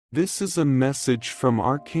This is a message from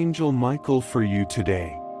Archangel Michael for you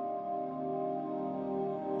today.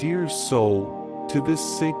 Dear soul, to this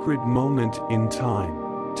sacred moment in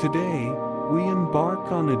time, today, we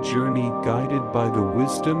embark on a journey guided by the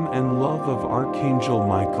wisdom and love of Archangel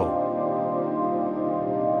Michael.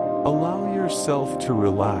 Allow yourself to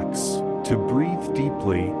relax, to breathe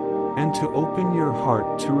deeply, and to open your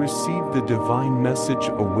heart to receive the divine message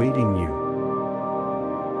awaiting you.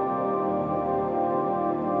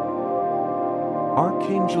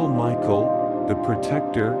 Archangel Michael, the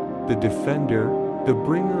protector, the defender, the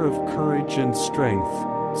bringer of courage and strength,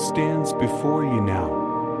 stands before you now.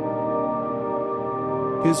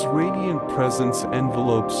 His radiant presence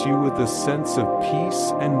envelopes you with a sense of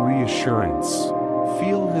peace and reassurance.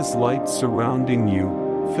 Feel his light surrounding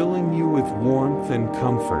you, filling you with warmth and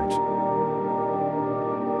comfort.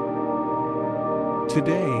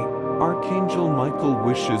 Today, Archangel Michael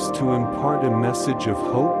wishes to impart a message of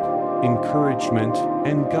hope, encouragement,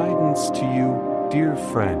 and guidance to you, dear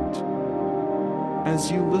friend. As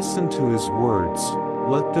you listen to his words,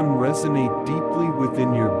 let them resonate deeply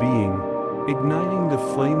within your being, igniting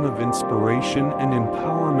the flame of inspiration and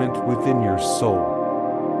empowerment within your soul.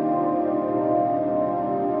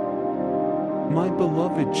 My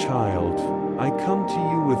beloved child, I come to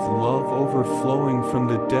you with love overflowing from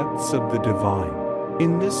the depths of the divine.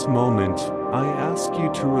 In this moment, I ask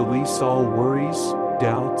you to release all worries,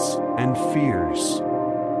 doubts, and fears.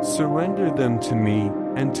 Surrender them to me,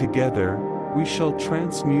 and together, we shall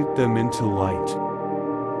transmute them into light.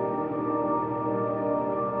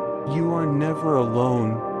 You are never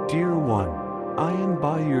alone, dear one. I am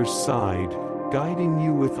by your side, guiding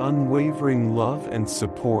you with unwavering love and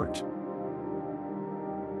support.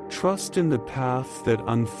 Trust in the path that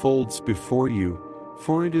unfolds before you,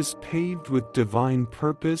 for it is paved with divine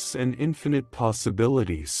purpose and infinite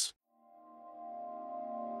possibilities.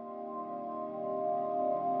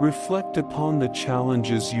 Reflect upon the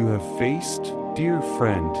challenges you have faced, dear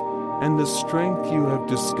friend, and the strength you have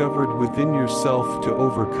discovered within yourself to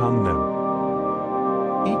overcome them.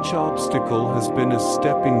 Each obstacle has been a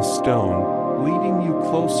stepping stone, leading you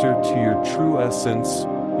closer to your true essence,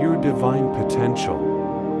 your divine potential.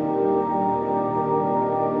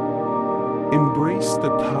 Embrace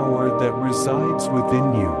the power that resides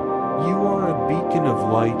within you. You are a beacon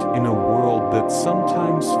of light in a world that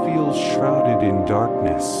sometimes feels shrouded in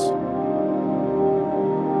darkness.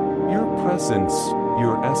 Your presence,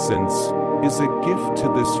 your essence, is a gift to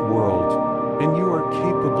this world, and you are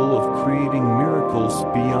capable of creating miracles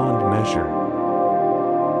beyond measure.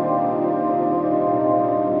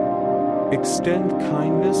 Extend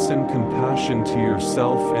kindness and compassion to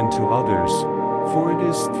yourself and to others, for it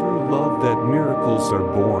is through love that miracles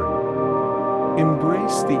are born.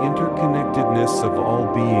 Embrace the interconnectedness of all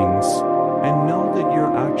beings, and know that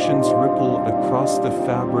your actions ripple across the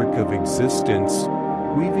fabric of existence,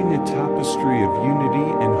 weaving a tapestry of unity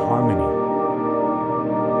and harmony.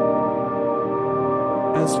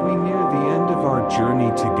 As we near the end of our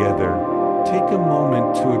journey together, take a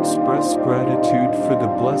moment to express gratitude for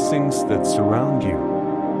the blessings that surround you.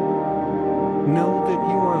 Know that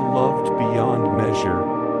you are loved beyond measure,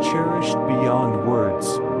 cherished beyond words,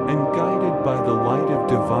 and guided by the light of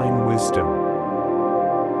divine wisdom.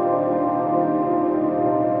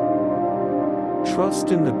 Trust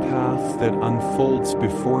in the path that unfolds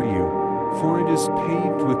before you, for it is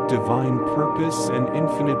paved with divine purpose and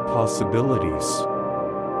infinite possibilities.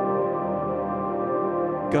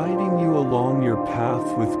 Guiding you along your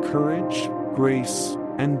path with courage, grace,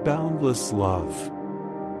 and boundless love.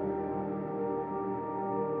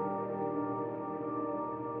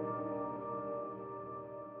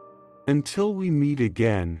 Until we meet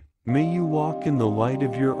again, may you walk in the light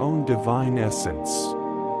of your own divine essence.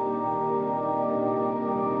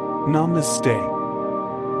 Namaste.